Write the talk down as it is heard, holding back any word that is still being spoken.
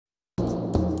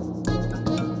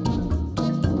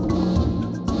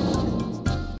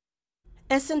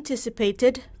As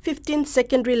anticipated, 15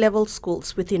 secondary level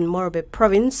schools within Morobe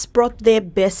Province brought their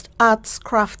best arts,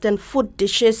 craft and food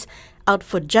dishes out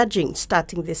for judging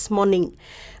starting this morning.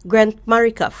 Grant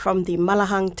Marika from the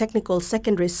Malahang Technical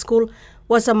Secondary School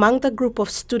was among the group of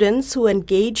students who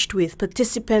engaged with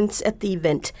participants at the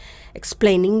event,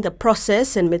 explaining the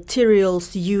process and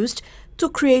materials used to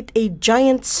create a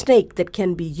giant snake that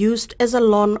can be used as a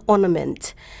lawn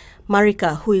ornament.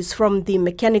 Marika, who is from the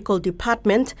mechanical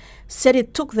department, said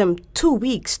it took them 2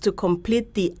 weeks to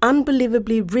complete the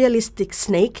unbelievably realistic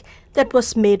snake that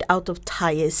was made out of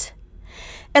tires.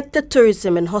 At the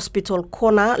Tourism and Hospital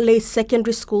Corner, Lay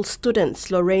Secondary School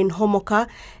students Lorraine Homoka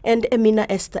and Emina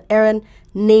Esther Aaron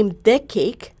named their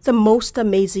cake the most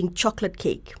amazing chocolate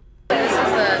cake. This is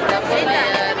a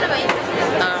double-layered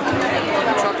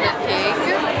chocolate cake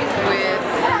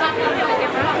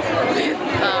with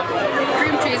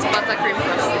cream cheese, buttercream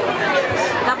frosting.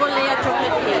 Double-layered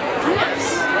chocolate cake. Yes.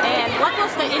 And what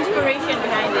was the inspiration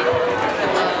behind it?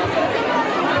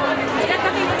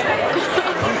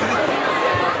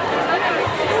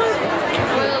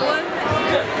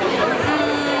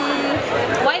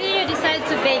 Why did you decide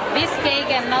to bake this cake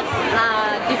and not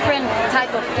different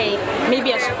type of cake?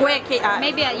 Maybe a square cake.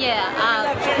 Maybe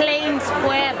plain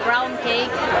square brown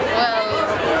cake. Well,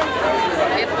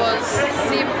 it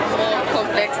seemed more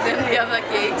complex than the other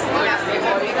cakes. So it seemed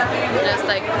just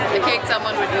like the cake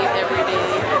someone would eat every day.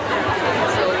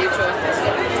 So we chose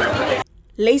this.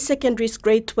 Lay Secondary's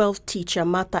grade 12 teacher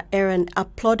Martha Aaron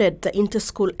applauded the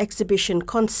Interschool exhibition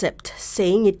concept,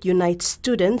 saying it unites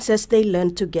students as they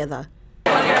learn together.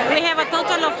 We have a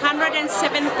total of 170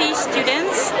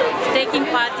 students taking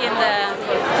part in the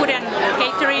food and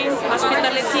catering,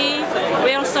 hospitality.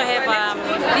 We also have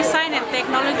design and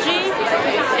technology.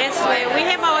 That's where we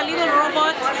have our little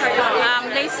robot.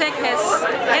 LASEC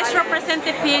has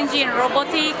represented PNG in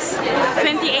robotics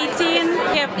 2018.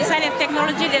 We have design and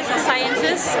technology, there's the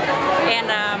sciences, and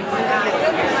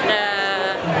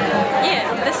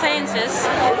the sciences,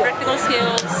 practical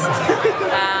skills,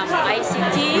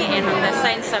 ICT, and the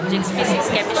science subjects, physics,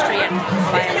 chemistry, and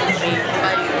biology.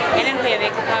 And then we have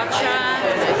agriculture.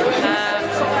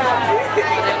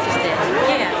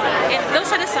 And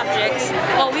those are the subjects.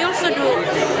 Oh, we also do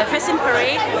the fashion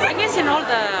parade. I guess in all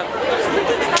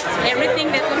everything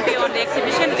that will be on the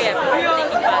exhibition, we have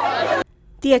taken part.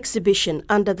 The exhibition,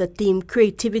 under the theme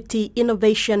Creativity,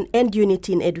 Innovation and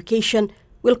Unity in Education,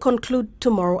 will conclude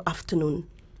tomorrow afternoon.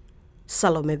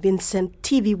 Salome Vincent,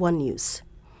 TV1 News.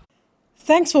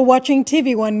 Thanks for watching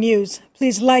TV1 News.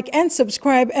 Please like and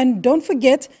subscribe, and don't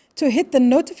forget to hit the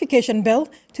notification bell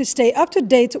to stay up to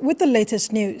date with the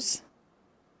latest news.